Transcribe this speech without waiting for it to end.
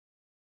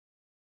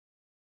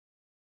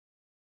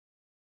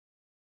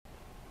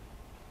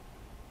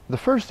The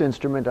first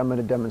instrument I'm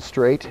going to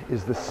demonstrate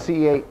is the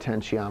C-8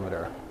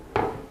 Tensiometer.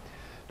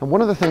 Now,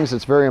 one of the things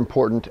that's very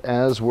important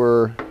as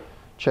we're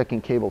checking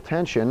cable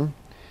tension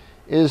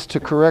is to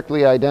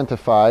correctly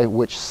identify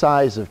which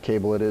size of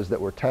cable it is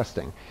that we're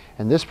testing.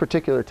 And this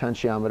particular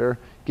tensiometer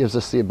gives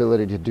us the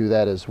ability to do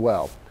that as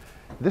well.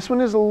 This one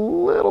is a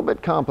little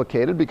bit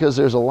complicated because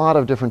there's a lot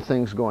of different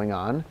things going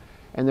on.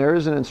 And there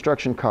is an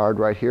instruction card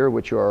right here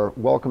which you are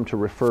welcome to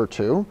refer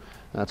to.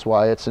 That's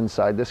why it's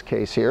inside this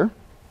case here.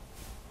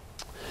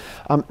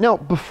 Now,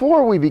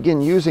 before we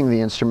begin using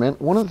the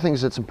instrument, one of the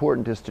things that's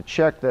important is to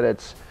check that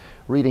it's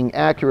reading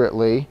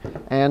accurately.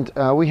 And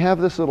we have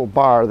this little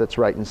bar that's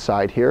right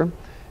inside here.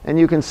 And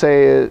you can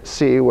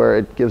see where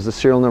it gives the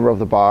serial number of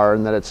the bar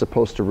and that it's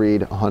supposed to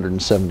read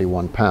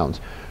 171 pounds.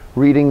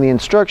 Reading the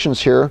instructions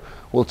here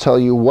will tell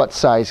you what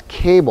size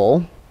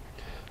cable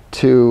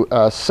to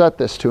set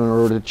this to in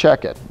order to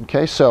check it.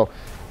 Okay, so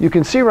you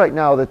can see right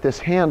now that this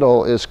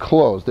handle is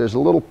closed. There's a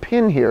little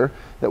pin here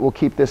that will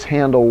keep this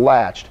handle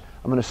latched.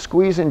 I'm going to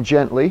squeeze in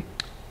gently,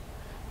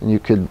 and you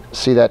could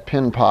see that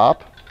pin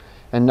pop,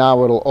 and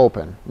now it'll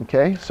open.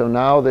 Okay, so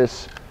now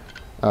this,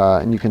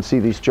 and you can see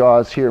these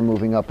jaws here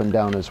moving up and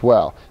down as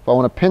well. If I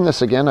want to pin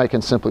this again, I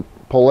can simply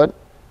pull it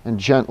and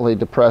gently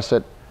depress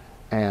it,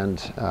 and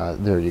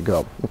there you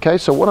go. Okay,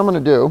 so what I'm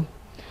going to do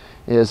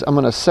is I'm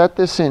going to set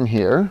this in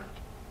here.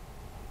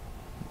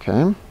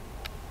 Okay.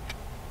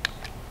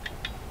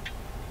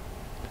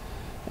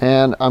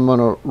 And I'm going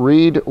to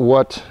read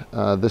what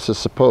this is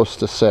supposed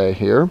to say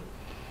here.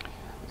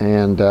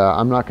 And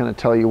I'm not going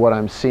to tell you what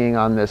I'm seeing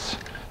on this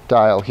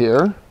dial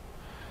here.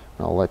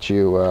 I'll let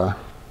you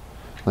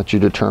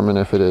determine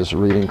if it is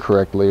reading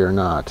correctly or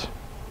not.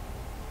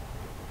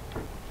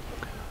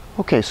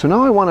 Okay, so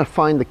now I want to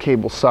find the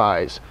cable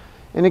size.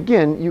 And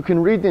again, you can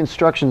read the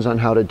instructions on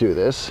how to do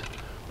this.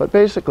 But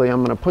basically,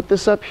 I'm going to put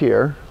this up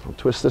here. I'll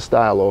twist this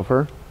dial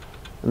over.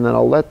 And then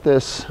I'll let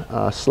this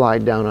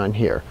slide down on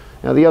here.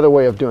 Now, the other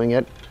way of doing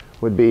it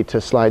would be to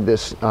slide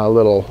this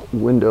little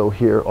window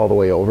here all the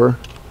way over,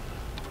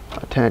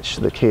 attach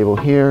the cable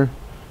here,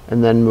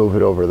 and then move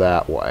it over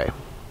that way.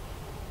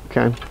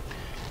 Okay?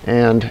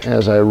 And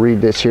as I read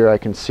this here, I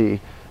can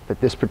see that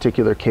this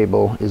particular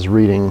cable is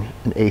reading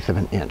 1/8 of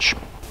an inch.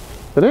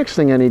 The next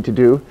thing I need to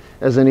do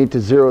is I need to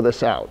zero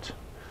this out.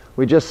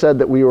 We just said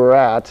that we were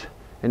at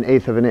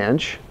 1/8 of an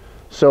inch.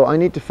 So I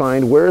need to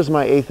find where is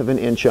my 1/8 of an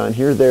inch on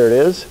here. There it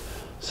is.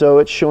 So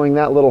it's showing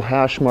that little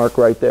hash mark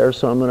right there.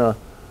 So I'm going to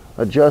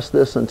adjust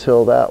this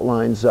until that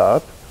lines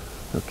up.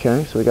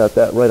 Okay, so we got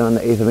that right on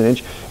the 1/8 of an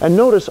inch. And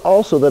notice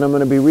also that I'm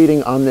going to be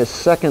reading on this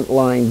second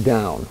line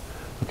down.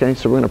 Okay,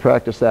 so we're going to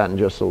practice that in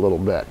just a little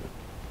bit.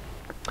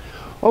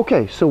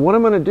 Okay, so what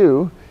I'm going to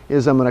do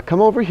is I'm going to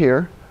come over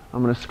here.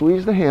 I'm going to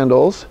squeeze the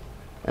handles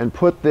and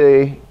put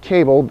the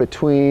cable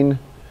between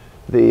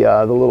the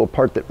little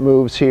part that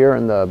moves here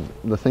and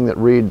the thing that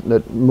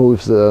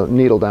moves the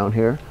needle down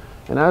here.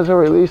 And as I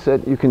release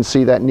it, you can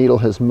see that needle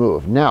has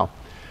moved. Now,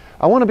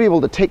 I want to be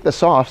able to take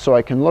this off so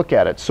I can look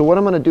at it. So what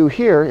I'm going to do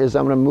here is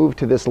I'm going to move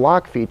to this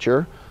lock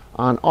feature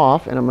on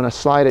off, and I'm going to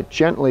slide it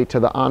gently to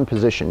the on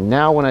position.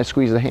 Now when I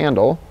squeeze the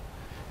handle,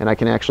 and I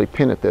can actually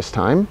pin it this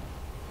time.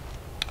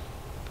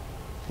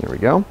 There we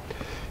go.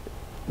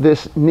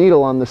 This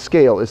needle on the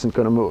scale isn't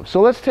going to move.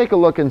 So let's take a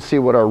look and see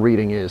what our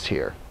reading is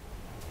here.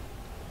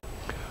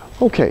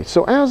 Okay,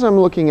 so as I'm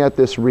looking at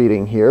this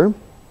reading here,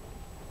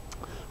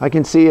 I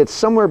can see it's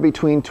somewhere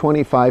between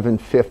 25 and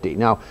 50.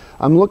 Now,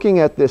 I'm looking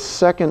at this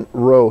second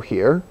row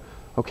here.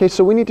 Okay,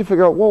 so we need to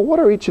figure out, well, what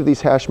are each of these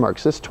hash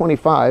marks? This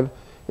 25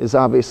 is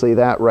obviously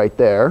that right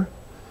there.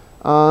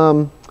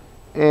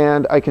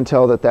 And I can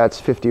tell that that's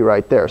 50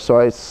 right there. So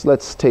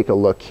let's take a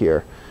look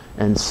here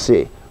and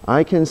see.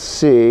 I can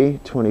see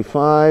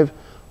 25.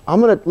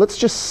 Let's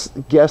just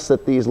guess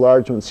that these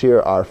large ones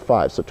here are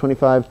 5. So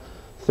 25,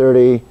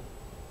 30,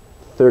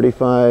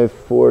 35,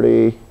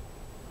 40,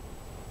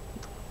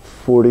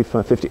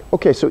 45, 50.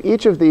 Okay, so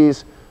each of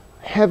these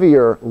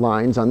heavier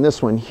lines on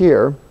this one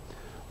here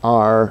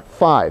are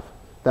 5.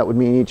 That would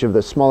mean each of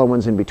the smaller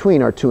ones in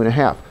between are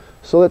 2.5.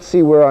 So let's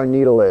see where our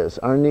needle is.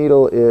 Our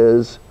needle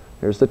is,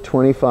 there's the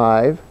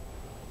 25,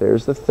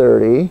 there's the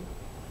 30,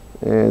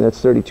 and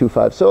that's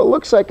 32.5. So it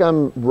looks like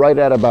I'm right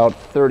at about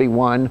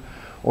 31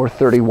 or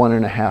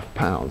 31.5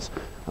 pounds.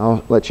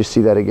 I'll let you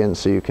see that again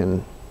so you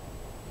can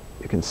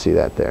see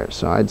that there.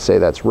 So I'd say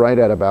that's right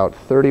at about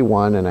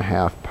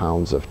 31.5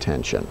 pounds of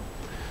tension,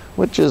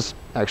 which is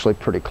actually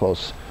pretty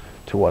close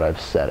to what I've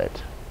set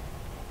it.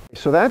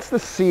 So that's the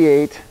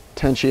C-8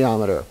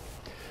 Tensiometer.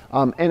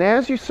 And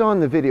as you saw in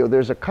the video,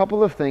 there's a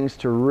couple of things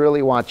to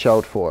really watch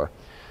out for.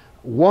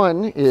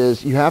 One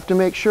is you have to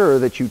make sure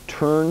that you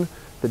turn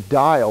the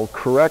dial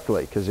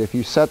correctly, because if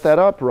you set that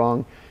up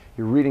wrong,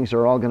 your readings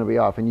are all going to be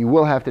off, and you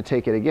will have to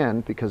take it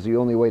again because the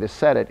only way to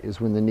set it is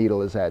when the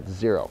needle is at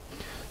 0.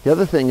 The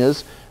other thing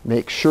is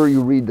make sure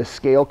you read the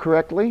scale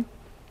correctly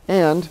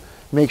and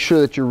make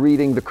sure that you're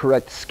reading the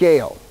correct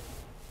scale.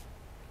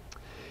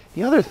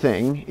 The other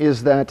thing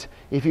is that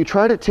if you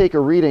try to take a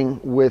reading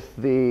with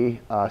the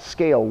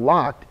scale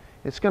locked,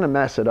 it's going to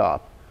mess it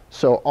up.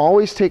 So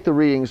always take the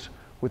readings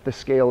with the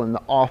scale in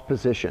the off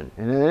position.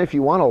 And then if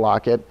you want to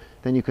lock it,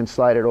 then you can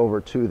slide it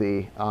over to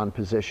the on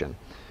position.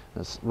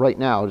 Right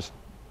now,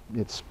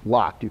 it's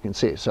locked, you can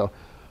see. So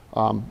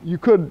you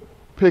could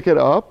pick it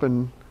up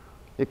and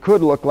it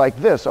could look like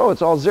this. Oh,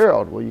 it's all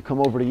zeroed. Well, you come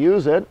over to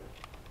use it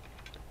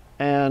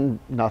and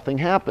nothing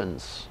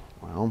happens.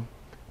 Well,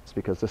 it's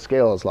because the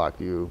scale is locked.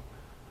 You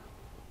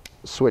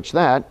switch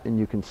that and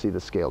you can see the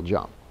scale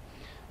jump.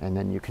 And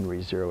then you can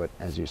re-zero it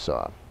as you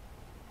saw.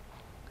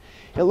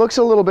 It looks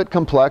a little bit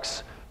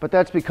complex, but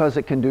that's because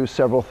it can do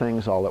several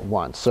things all at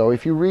once. So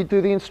if you read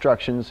through the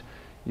instructions,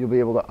 you'll be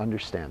able to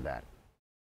understand that.